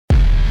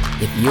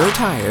If you're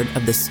tired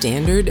of the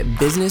standard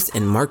business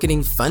and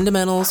marketing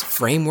fundamentals,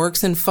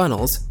 frameworks, and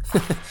funnels,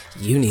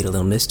 you need a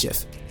little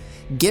mischief.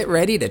 Get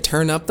ready to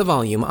turn up the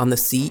volume on the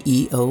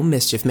CEO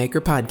Mischief Maker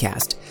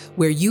podcast,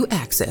 where you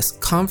access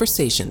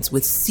conversations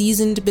with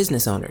seasoned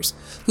business owners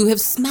who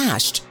have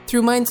smashed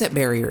through mindset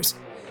barriers,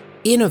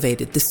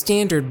 innovated the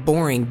standard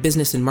boring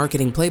business and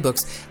marketing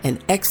playbooks,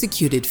 and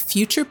executed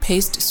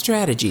future-paced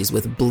strategies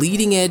with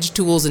bleeding-edge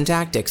tools and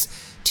tactics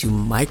to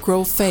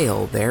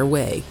micro-fail their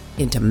way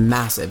into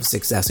massive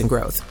success and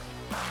growth.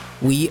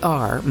 We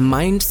are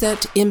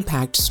Mindset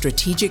Impact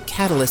Strategic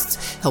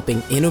Catalysts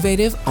helping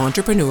innovative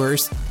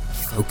entrepreneurs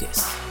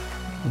focus.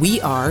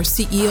 We are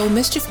CEO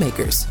Mischief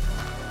Makers.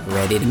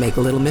 Ready to make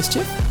a little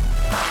mischief?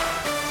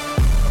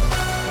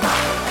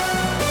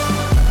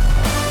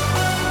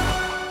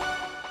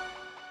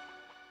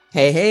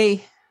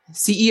 Hey,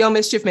 CEO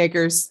Mischief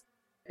Makers.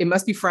 It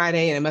must be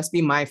Friday and it must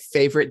be my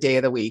favorite day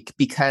of the week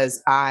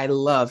because I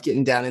love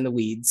getting down in the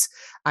weeds.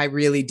 I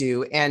really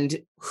do. And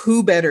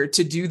who better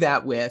to do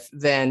that with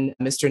than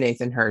Mr.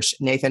 Nathan Hirsch?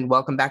 Nathan,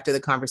 welcome back to the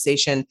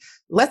conversation.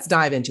 Let's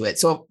dive into it.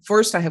 So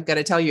first, I have got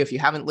to tell you, if you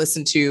haven't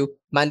listened to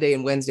Monday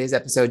and Wednesday's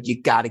episode,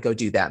 you got to go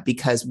do that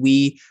because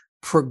we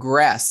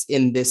progress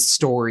in this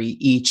story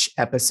each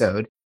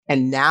episode.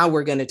 And now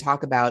we're going to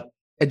talk about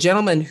a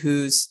gentleman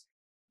who's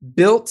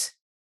built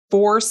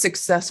 4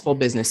 successful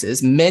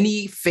businesses,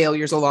 many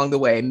failures along the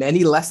way,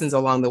 many lessons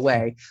along the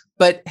way,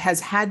 but has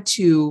had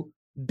to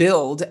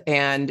build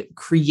and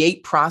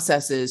create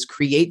processes,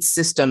 create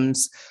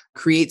systems,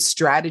 create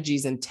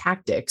strategies and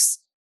tactics,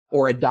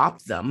 or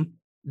adopt them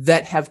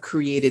that have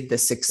created the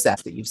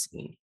success that you've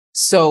seen.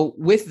 So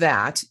with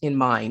that in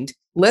mind,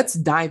 let's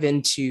dive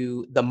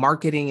into the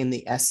marketing and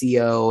the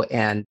SEO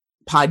and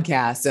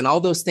podcasts and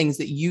all those things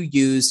that you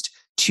used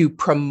to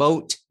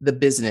promote the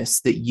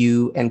business that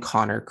you and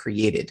Connor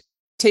created.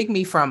 Take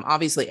me from,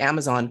 obviously,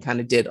 Amazon kind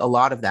of did a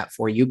lot of that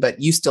for you, but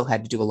you still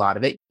had to do a lot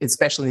of it,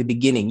 especially in the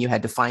beginning. You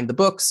had to find the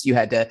books, you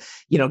had to,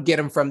 get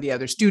them from the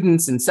other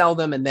students and sell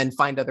them and then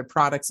find other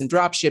products and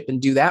drop ship and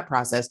do that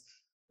process.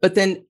 But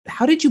then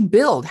how did you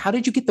build? How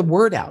did you get the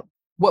word out?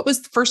 What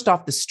was first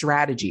off the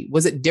strategy?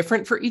 Was it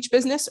different for each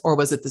business or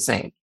was it the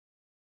same?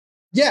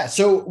 Yeah.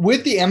 So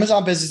with the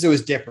Amazon business, it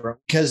was different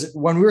because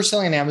when we were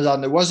selling on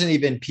Amazon, there wasn't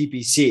even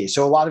PPC.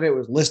 So a lot of it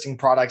was listing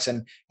products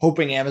and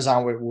hoping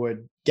Amazon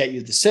would get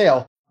you the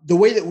sale. The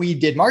way that we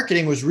did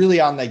marketing was really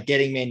on the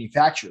getting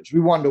manufacturers. We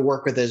wanted to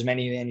work with as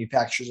many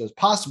manufacturers as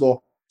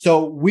possible.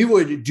 So we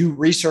would do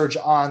research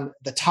on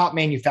the top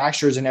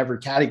manufacturers in every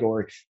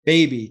category,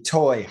 baby,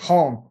 toy,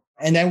 home.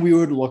 And then we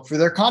would look for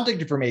their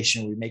contact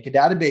information. We'd make a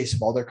database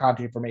of all their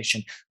contact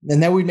information.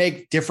 And then we'd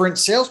make different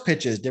sales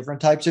pitches, different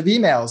types of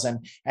emails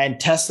and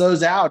test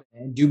those out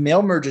and do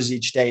mail merges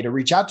each day to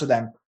reach out to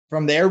them.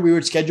 From there, we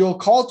would schedule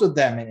calls with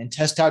them and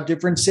test out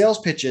different sales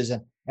pitches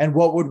and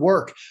what would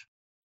work.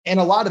 And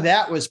a lot of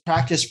that was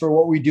practice for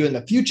what we do in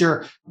the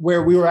future,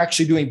 where we were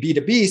actually doing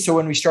B2B. So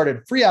when we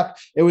started FreeUp,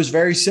 it was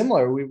very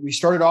similar. We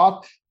started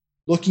off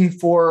looking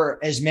for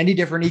as many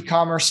different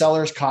e-commerce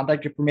sellers'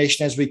 contact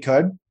information as we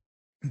could,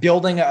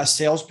 building a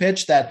sales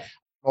pitch that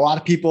a lot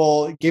of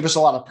people gave us a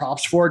lot of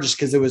props for just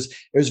because it was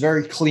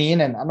very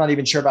clean. And I'm not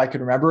even sure if I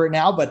could remember it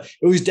now, but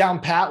it was down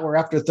pat where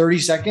after 30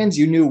 seconds,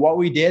 you knew what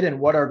we did and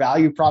what our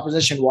value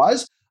proposition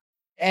was.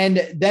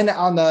 And then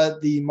on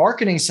the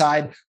marketing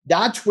side,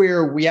 that's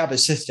where we have a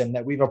system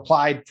that we've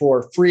applied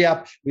for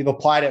FreeUp. We've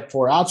applied it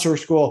for Outsource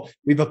School.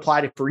 We've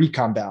applied it for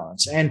Ecom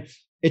Balance. And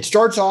it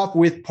starts off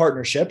with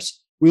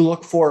partnerships. We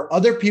look for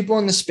other people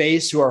in the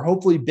space who are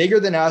hopefully bigger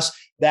than us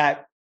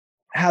that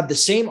have the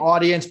same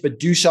audience, but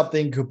do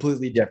something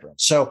completely different.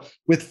 So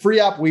with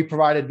FreeUp, we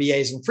provided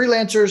VAs and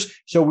freelancers.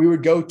 So we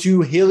would go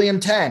to Helium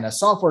 10, a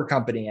software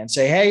company, and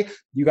say, hey,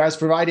 you guys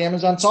provide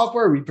Amazon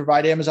software. We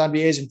provide Amazon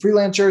VAs and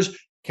freelancers.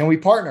 Can we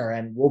partner?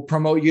 And we'll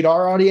promote you to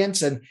our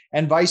audience and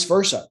vice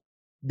versa.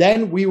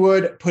 Then we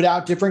would put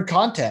out different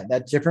content,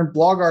 that's different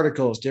blog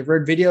articles,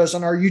 different videos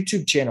on our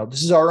YouTube channel.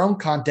 This is our own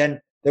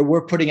content that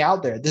we're putting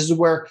out there. This is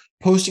where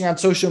posting on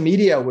social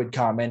media would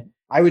come. And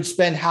I would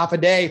spend half a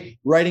day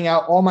writing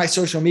out all my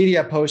social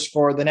media posts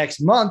for the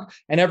next month.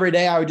 And every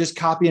day I would just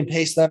copy and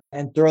paste them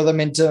and throw them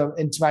into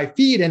my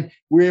feed. And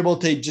we were able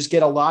to just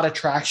get a lot of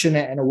traction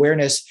and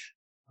awareness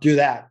through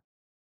that.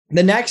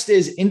 The next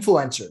is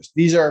influencers.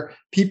 These are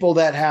people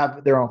that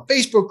have their own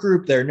Facebook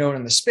group. They're known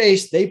in the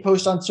space. They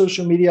post on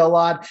social media a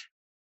lot.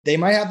 They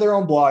might have their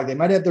own blog. They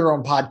might have their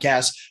own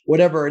podcast,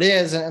 whatever it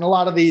is. And a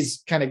lot of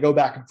these kind of go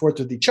back and forth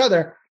with each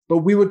other. But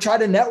we would try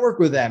to network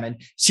with them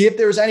and see if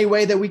there was any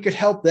way that we could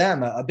help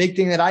them. A big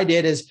thing that I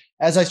did is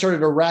as I started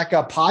to rack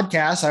up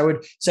podcasts, I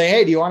would say,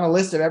 hey, do you want a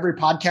list of every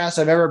podcast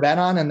I've ever been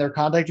on and their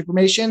contact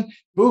information?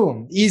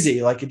 Boom,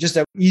 easy. Like just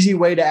an easy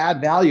way to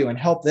add value and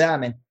help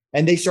them.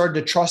 And they started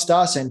to trust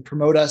us and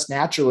promote us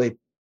naturally.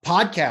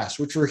 Podcasts,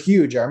 which were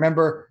huge. I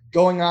remember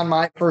going on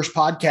my first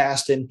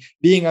podcast and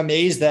being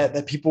amazed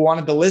that people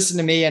wanted to listen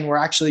to me and were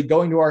actually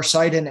going to our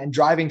site and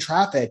driving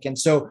traffic. And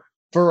so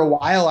for a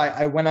while,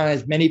 I went on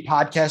as many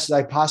podcasts as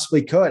I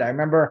possibly could. I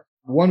remember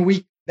one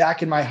week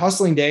back in my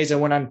hustling days, I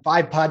went on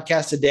 5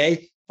 podcasts a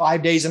day,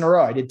 5 days in a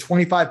row. I did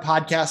 25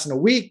 podcasts in a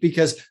week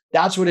because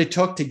that's what it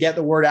took to get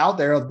the word out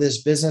there of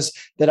this business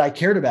that I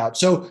cared about.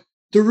 So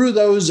through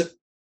those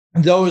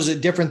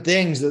different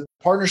things, the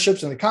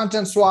partnerships and the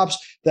content swaps,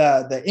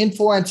 the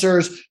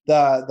influencers,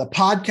 the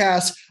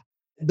podcasts,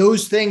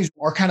 those things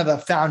are kind of the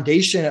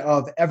foundation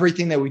of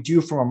everything that we do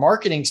from a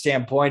marketing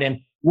standpoint. And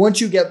once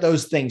you get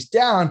those things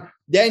down,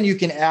 then you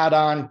can add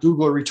on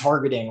Google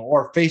retargeting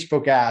or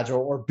Facebook ads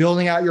or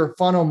building out your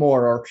funnel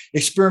more or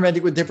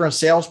experimenting with different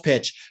sales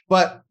pitch.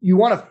 But you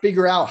want to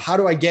figure out, how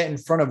do I get in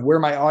front of where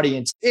my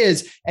audience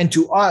is? And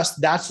to us,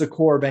 that's the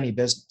core of any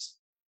business.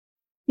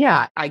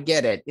 Yeah, I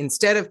get it.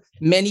 Instead of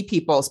many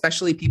people,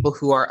 especially people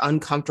who are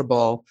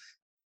uncomfortable,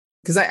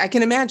 because I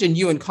can imagine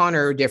you and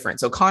Connor are different.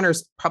 So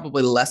Connor's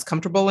probably less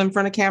comfortable in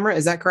front of camera.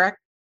 Is that correct?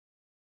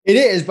 It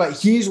is, but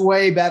he's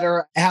way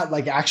better at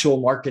like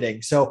actual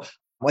marketing. So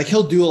like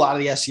he'll do a lot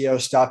of the SEO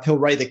stuff. He'll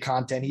write the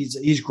content.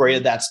 He's great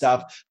at that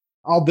stuff.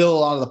 I'll build a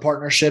lot of the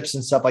partnerships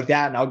and stuff like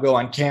that. And I'll go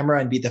on camera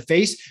and be the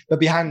face, but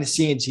behind the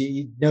scenes,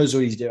 he knows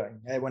what he's doing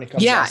when it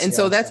comes to SEO. And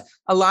so that's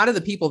a lot of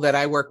the people that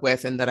I work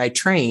with and that I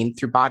train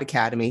through Bot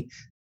Academy,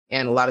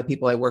 and a lot of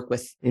people I work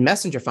with in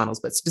messenger funnels,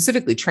 but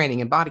specifically training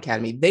in Bot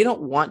Academy, they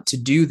don't want to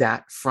do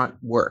that front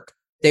work.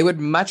 They would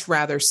much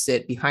rather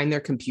sit behind their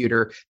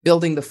computer,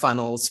 building the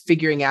funnels,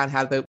 figuring out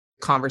how the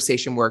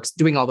conversation works,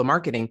 doing all the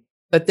marketing,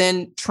 but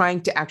then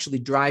trying to actually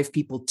drive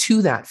people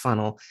to that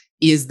funnel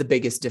is the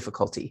biggest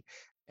difficulty.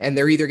 And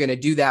they're either going to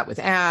do that with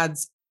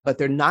ads, but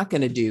they're not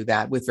going to do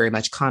that with very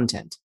much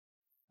content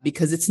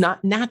because it's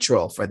not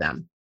natural for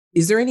them.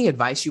 Is there any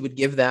advice you would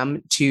give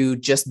them to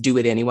just do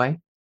it anyway?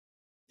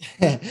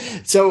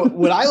 So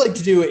what I like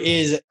to do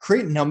is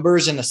create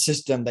numbers in a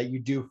system that you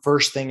do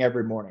first thing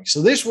every morning.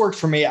 So this works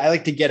for me. I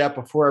like to get up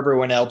before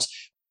everyone else,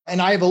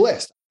 and I have a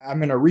list. I'm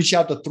going to reach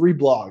out to 3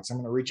 blogs. I'm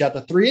going to reach out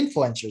to 3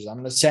 influencers. I'm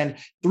going to send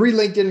 3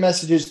 LinkedIn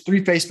messages,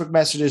 3 Facebook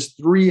messages,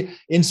 3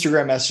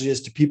 Instagram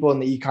messages to people in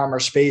the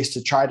e-commerce space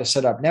to try to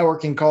set up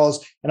networking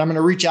calls. And I'm going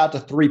to reach out to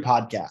 3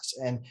 podcasts.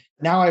 And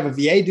now I have a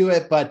VA do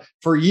it. But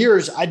for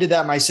years, I did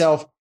that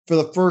myself for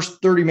the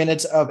first 30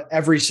 minutes of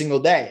every single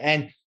day.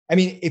 And I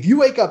mean, if you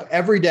wake up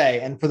every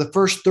day and for the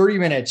first 30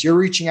 minutes, you're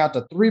reaching out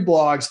to 3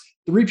 blogs,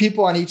 3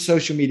 people on each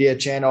social media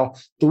channel,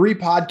 3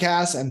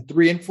 podcasts, and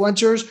 3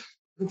 influencers,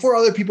 before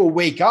other people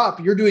wake up,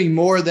 you're doing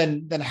more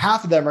than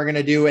half of them are going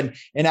to do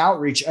in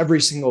outreach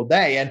every single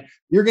day. And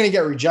you're going to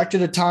get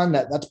rejected a ton.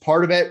 That's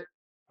part of it.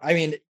 I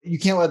mean, you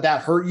can't let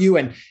that hurt you.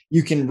 And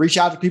you can reach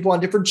out to people on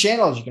different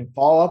channels. You can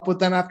follow up with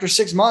them after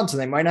 6 months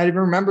and they might not even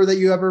remember that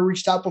you ever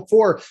reached out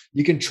before.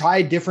 You can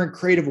try different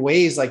creative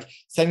ways, like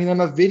sending them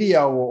a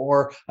video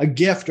or a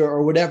gift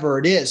or whatever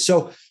it is.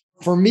 So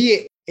for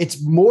me,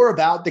 it's more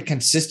about the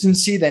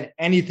consistency than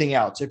anything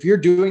else. If you're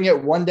doing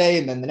it one day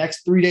and then the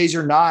next 3 days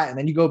you're not, and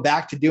then you go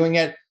back to doing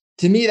it,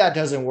 to me, that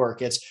doesn't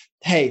work. It's,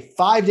 hey,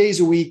 5 days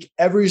a week,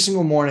 every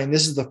single morning,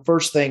 this is the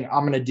first thing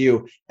I'm going to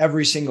do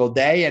every single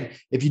day. And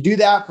if you do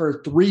that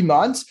for 3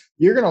 months,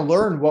 you're going to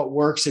learn what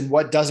works and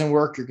what doesn't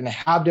work. You're going to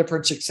have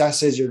different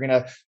successes. You're going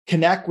to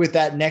connect with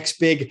that next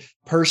big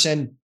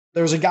person.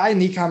 There was a guy in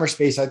the e-commerce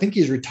space, I think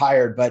he's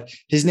retired, but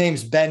his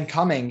name's Ben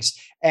Cummings.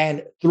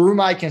 And through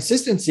my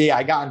consistency,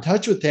 I got in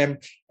touch with him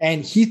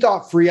and he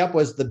thought Free Up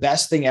was the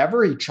best thing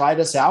ever. He tried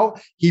us out.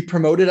 He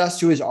promoted us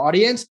to his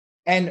audience.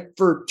 And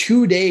for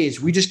 2 days,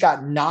 we just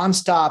got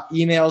nonstop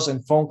emails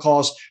and phone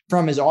calls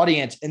from his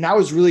audience. And that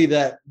was really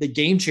the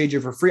game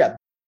changer for Free Up.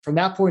 From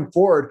that point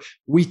forward,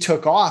 we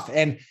took off.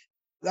 And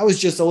that was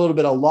just a little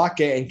bit of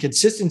luck and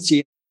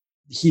consistency.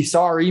 He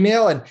saw our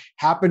email and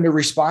happened to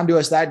respond to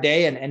us that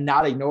day and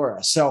not ignore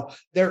us. So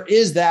there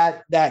is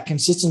that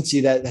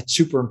consistency that's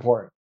super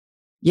important.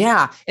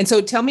 Yeah. And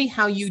so tell me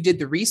how you did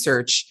the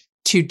research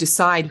to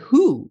decide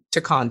who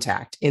to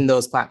contact in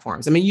those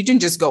platforms. I mean, you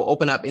didn't just go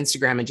open up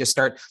Instagram and just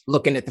start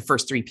looking at the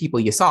first 3 people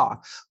you saw.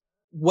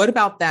 What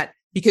about that?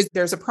 Because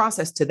there's a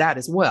process to that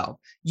as well.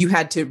 You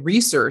had to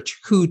research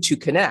who to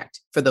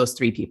connect for those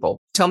 3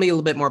 people. Tell me a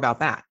little bit more about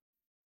that.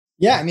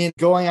 Yeah. I mean,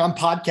 going on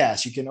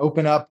podcasts, you can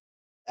open up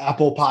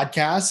Apple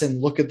Podcasts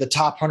and look at the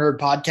top 100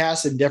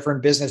 podcasts in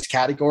different business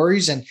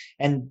categories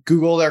and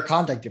Google their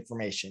contact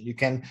information. You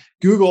can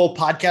Google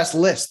podcast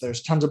lists.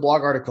 There's tons of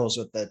blog articles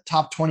with the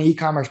top 20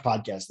 e-commerce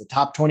podcasts, the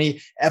top 20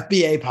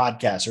 FBA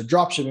podcasts or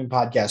dropshipping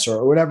podcasts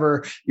or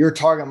whatever your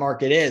target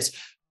market is.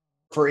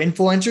 For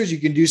influencers, you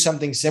can do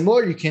something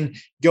similar. You can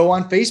go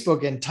on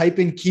Facebook and type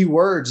in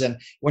keywords. And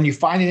when you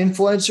find an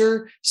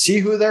influencer, see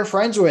who they're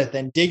friends with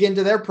and dig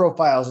into their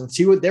profiles and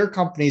see what their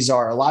companies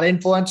are. A lot of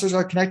influencers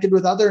are connected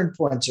with other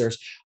influencers.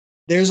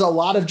 There's a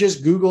lot of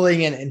just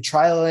Googling and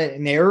trial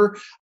and error.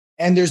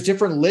 And there's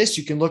different lists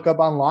you can look up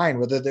online,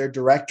 whether they're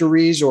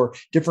directories or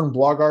different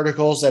blog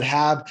articles that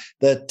have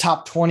the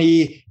top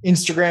 20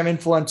 Instagram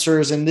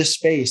influencers in this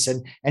space.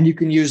 And you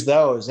can use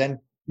those. And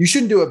you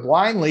shouldn't do it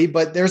blindly,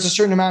 but there's a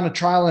certain amount of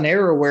trial and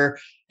error where,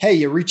 hey,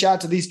 you reach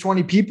out to these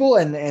 20 people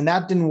and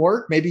that didn't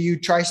work. Maybe you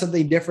try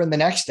something different the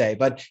next day,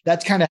 but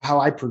that's kind of how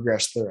I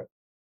progressed through it.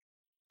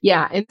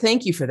 Yeah. And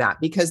thank you for that,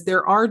 because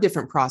there are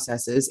different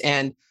processes,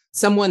 and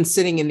someone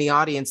sitting in the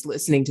audience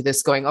listening to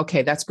this going,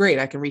 okay, that's great,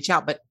 I can reach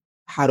out, but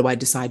how do I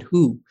decide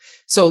who?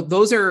 So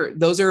those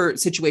are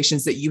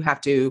situations that you have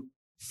to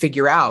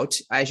figure out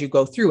as you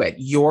go through it.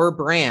 Your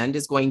brand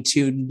is going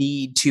to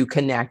need to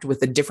connect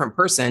with a different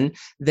person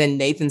than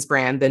Nathan's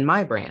brand, than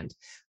my brand.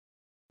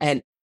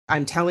 And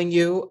I'm telling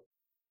you,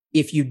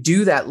 if you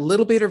do that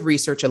little bit of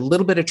research, a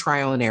little bit of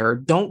trial and error,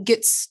 don't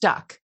get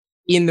stuck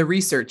in the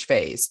research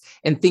phase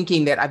and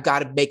thinking that I've got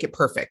to make it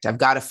perfect. I've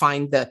got to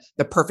find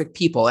the perfect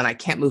people and I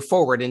can't move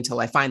forward until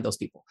I find those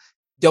people.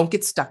 Don't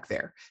get stuck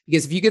there,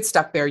 because if you get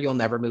stuck there, you'll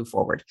never move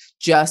forward.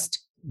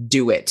 Just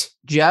do it.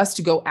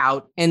 Just go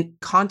out and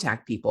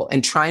contact people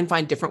and try and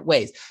find different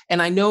ways.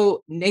 And I know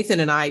Nathan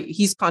and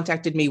he's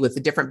contacted me with the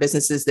different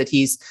businesses that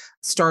he's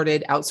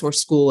started, Outsource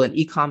School and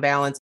Ecom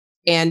Balance.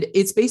 And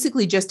it's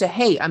basically just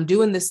hey, I'm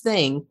doing this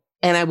thing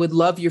and I would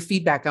love your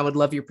feedback. I would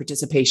love your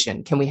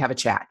participation. Can we have a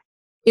chat?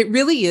 It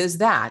really is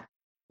that.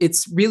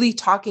 It's really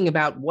talking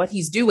about what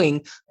he's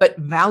doing, but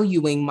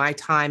valuing my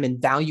time and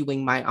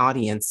valuing my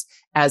audience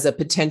as a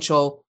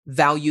potential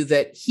value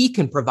that he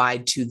can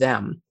provide to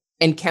them.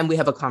 And can we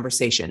have a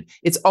conversation?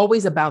 It's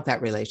always about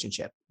that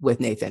relationship with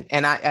Nathan.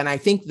 And I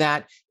think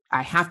that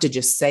I have to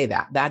just say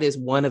that is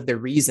one of the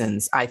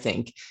reasons I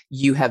think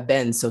you have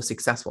been so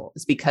successful,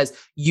 is because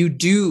you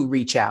do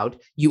reach out,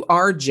 you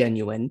are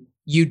genuine,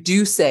 you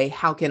do say,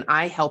 how can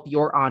I help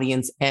your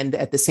audience? And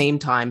at the same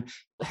time,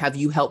 have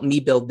you helped me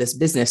build this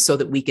business so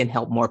that we can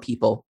help more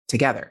people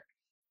together?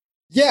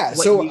 Yeah.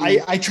 So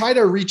I try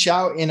to reach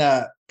out in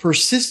a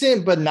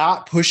persistent, but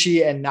not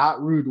pushy and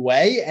not rude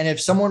way. And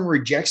if someone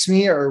rejects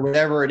me or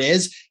whatever it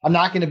is, I'm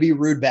not going to be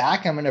rude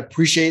back. I'm going to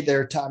appreciate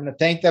their time. I'm going to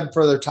thank them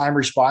for their time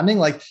responding.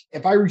 Like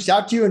if I reached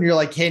out to you and you're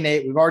like, hey,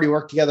 Nate, we've already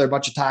worked together a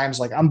bunch of times.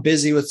 Like I'm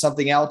busy with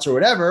something else or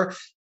whatever.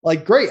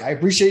 Like, great. I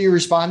appreciate you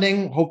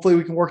responding. Hopefully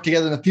we can work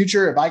together in the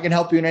future. If I can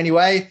help you in any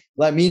way,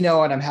 let me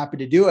know. And I'm happy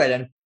to do it.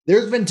 And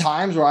there's been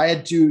times where I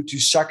had to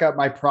suck up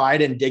my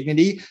pride and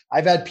dignity.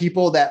 I've had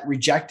people that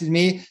rejected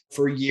me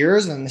for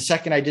years. And the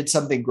second I did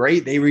something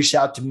great, they reached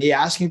out to me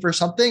asking for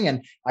something.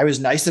 And I was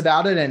nice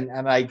about it. And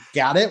I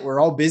got it.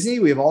 We're all busy.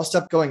 We have all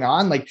stuff going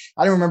on. Like,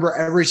 I don't remember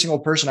every single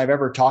person I've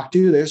ever talked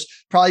to. There's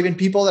probably been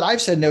people that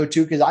I've said no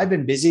to because I've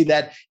been busy,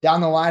 that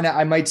down the line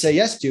I might say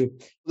yes to.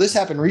 This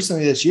happened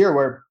recently this year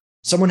where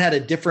someone had a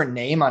different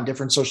name on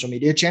different social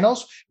media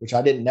channels, which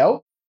I didn't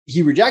know.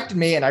 He rejected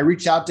me and I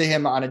reached out to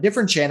him on a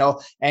different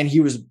channel and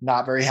he was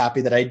not very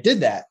happy that I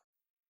did that.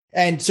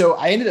 And so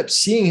I ended up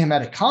seeing him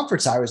at a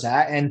conference I was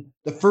at. And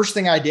the first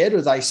thing I did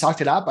was I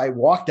sucked it up. I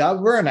walked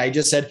over and I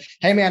just said,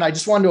 hey man, I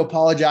just wanted to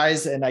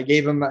apologize. And I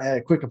gave him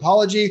a quick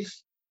apology,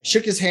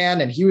 shook his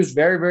hand, and he was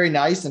very, very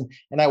nice. And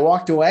I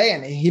walked away,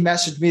 and he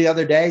messaged me the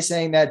other day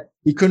saying that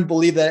he couldn't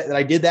believe that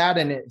I did that.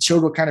 And it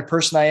showed what kind of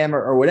person I am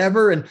or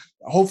whatever. And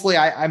hopefully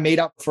I made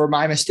up for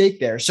my mistake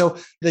there. So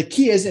the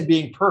key isn't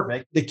being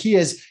perfect. The key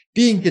is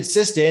being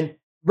consistent,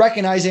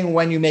 recognizing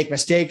when you make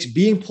mistakes,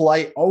 being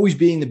polite, always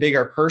being the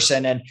bigger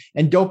person,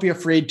 and don't be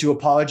afraid to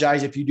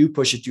apologize if you do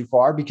push it too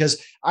far,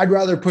 because I'd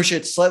rather push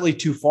it slightly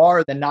too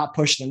far than not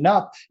push it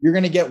enough. You're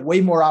going to get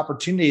way more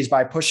opportunities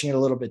by pushing it a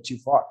little bit too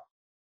far.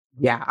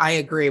 Yeah, I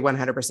agree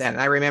 100%.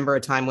 And I remember a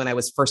time when I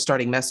was first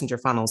starting messenger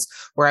funnels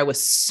where I was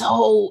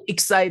so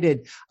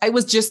excited. I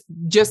was just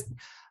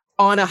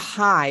on a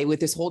high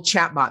with this whole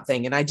chatbot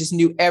thing. And I just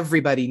knew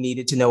everybody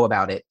needed to know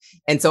about it.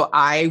 And so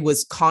I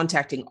was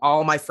contacting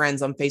all my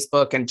friends on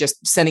Facebook and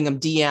just sending them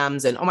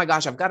DMs and, oh my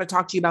gosh, I've got to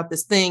talk to you about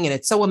this thing. And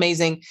it's so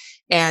amazing.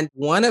 And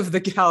one of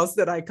the gals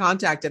that I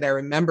contacted, I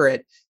remember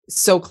it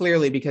so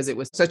clearly because it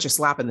was such a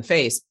slap in the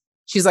face.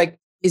 She's like,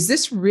 is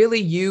this really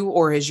you,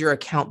 or has your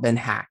account been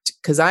hacked?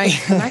 Because I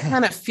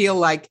kind of feel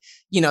like,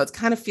 it's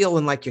kind of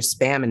feeling like you're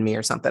spamming me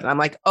or something. And I'm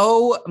like,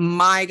 oh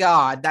my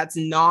God, that's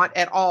not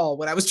at all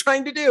what I was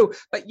trying to do.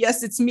 But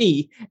yes, it's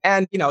me.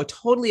 And,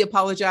 totally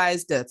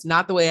apologized. That's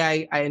not the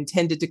way I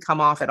intended to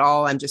come off at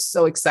all. I'm just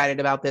so excited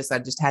about this. I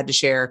just had to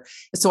share.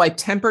 So I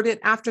tempered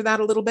it after that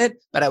a little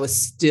bit, but I was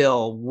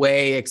still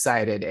way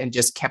excited and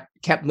just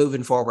kept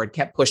moving forward,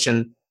 kept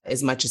pushing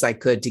as much as I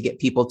could to get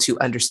people to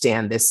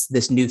understand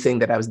this new thing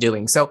that I was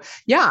doing. So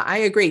yeah, I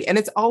agree. And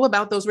it's all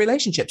about those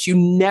relationships. You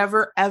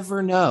never,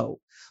 ever know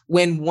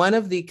when one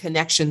of the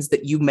connections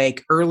that you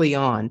make early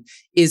on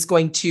is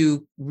going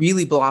to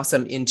really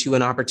blossom into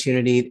an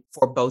opportunity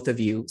for both of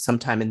you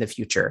sometime in the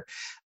future.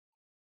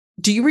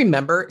 Do you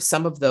remember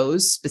some of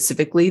those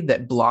specifically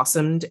that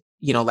blossomed,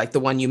 like the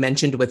one you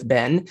mentioned with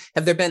Ben?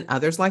 Have there been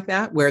others like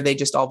that where they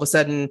just all of a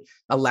sudden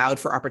allowed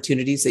for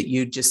opportunities that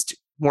you just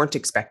weren't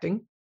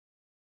expecting?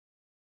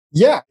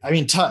 Yeah. I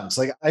mean, tons.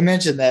 Like I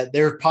mentioned that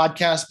there are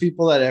podcast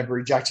people that have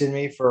rejected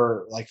me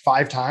for like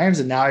 5 times.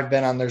 And now I've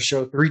been on their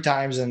show 3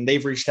 times and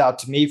they've reached out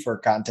to me for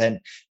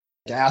content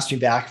to ask me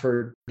back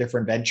for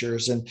different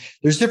ventures. And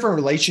there's different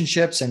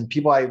relationships and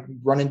people I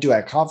run into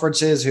at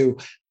conferences who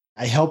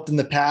I helped in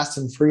the past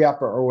in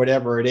FreeUp or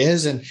whatever it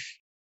is. And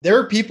there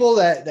are people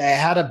that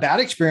had a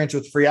bad experience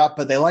with FreeUp,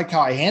 but they like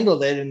how I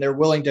handled it and they're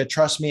willing to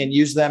trust me and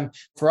use them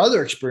for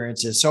other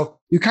experiences. So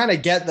you kind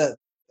of get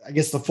I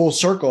guess, the full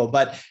circle.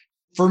 But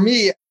for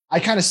me, I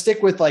kind of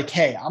stick with like,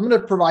 hey, I'm going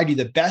to provide you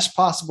the best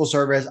possible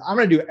service. I'm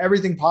going to do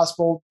everything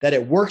possible that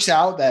it works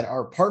out, that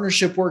our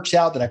partnership works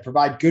out, that I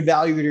provide good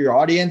value to your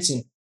audience.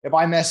 And if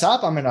I mess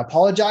up, I'm going to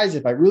apologize.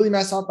 If I really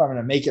mess up, I'm going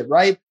to make it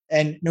right.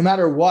 And no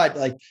matter what,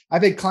 like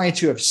I've had clients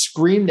who have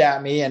screamed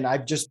at me and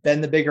I've just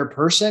been the bigger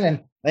person,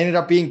 and they ended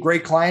up being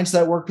great clients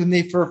that worked with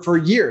me for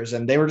years,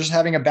 and they were just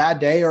having a bad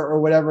day or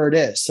whatever it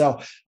is. So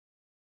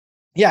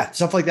yeah,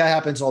 stuff like that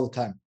happens all the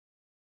time.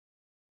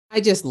 I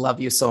just love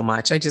you so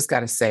much. I just got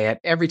to say it.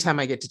 Every time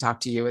I get to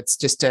talk to you, it's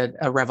just a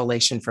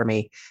revelation for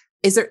me.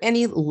 Is there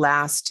any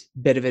last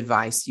bit of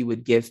advice you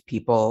would give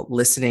people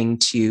listening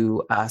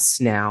to us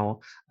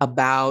now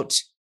about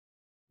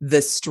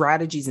the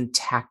strategies and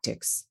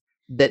tactics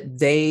that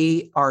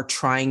they are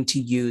trying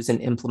to use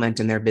and implement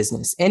in their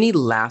business? Any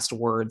last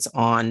words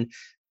on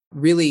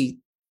really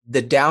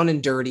the down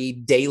and dirty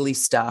daily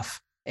stuff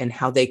and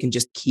how they can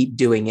just keep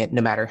doing it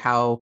no matter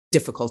how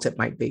difficult it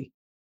might be?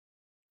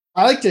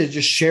 I like to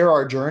just share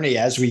our journey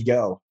as we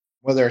go,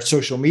 whether it's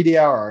social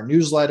media or our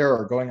newsletter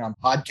or going on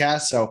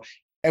podcasts. So,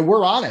 and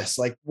we're honest,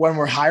 like when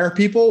we hire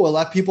people, we'll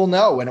let people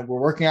know when we're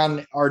working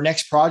on our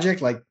next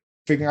project, like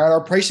figuring out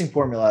our pricing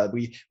formula.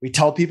 We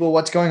tell people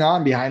what's going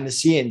on behind the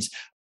scenes.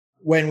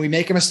 When we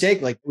make a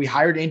mistake, like we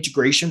hired an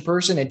integration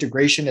person.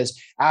 Integration is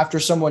after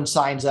someone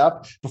signs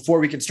up,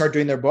 before we can start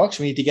doing their books,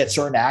 we need to get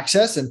certain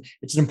access. And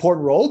it's an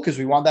important role because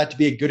we want that to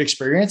be a good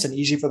experience and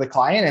easy for the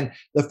client. And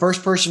the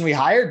first person we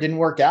hired didn't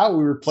work out.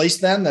 We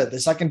replaced them. The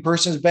second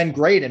person has been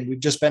great. And we've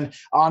just been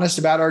honest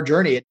about our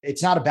journey.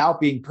 It's not about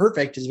being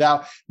perfect. It's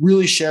about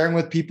really sharing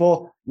with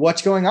people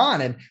what's going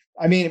on. And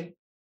I mean,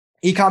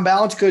 Ecom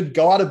Balance could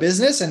go out of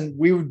business and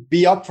we would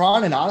be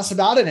upfront and honest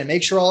about it and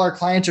make sure all our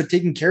clients are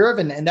taken care of.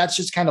 And that's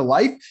just kind of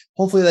life.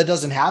 Hopefully that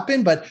doesn't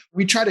happen, but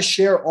we try to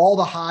share all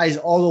the highs,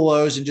 all the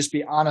lows, and just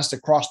be honest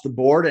across the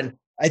board. And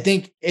I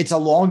think it's a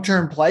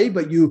long-term play,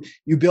 but you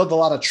build a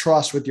lot of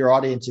trust with your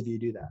audience if you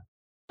do that.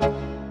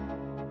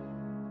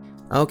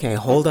 Okay,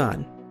 hold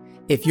on.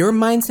 If your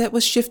mindset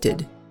was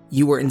shifted,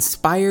 you were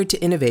inspired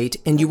to innovate,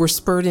 and you were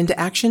spurred into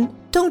action,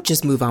 don't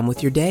just move on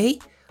with your day.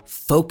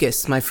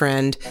 Focus, my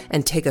friend,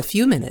 and take a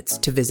few minutes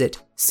to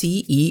visit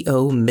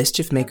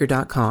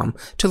CEOmischiefmaker.com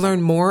to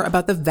learn more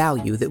about the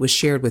value that was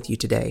shared with you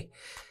today.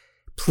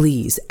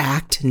 Please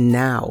act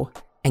now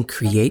and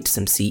create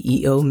some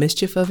CEO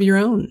mischief of your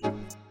own.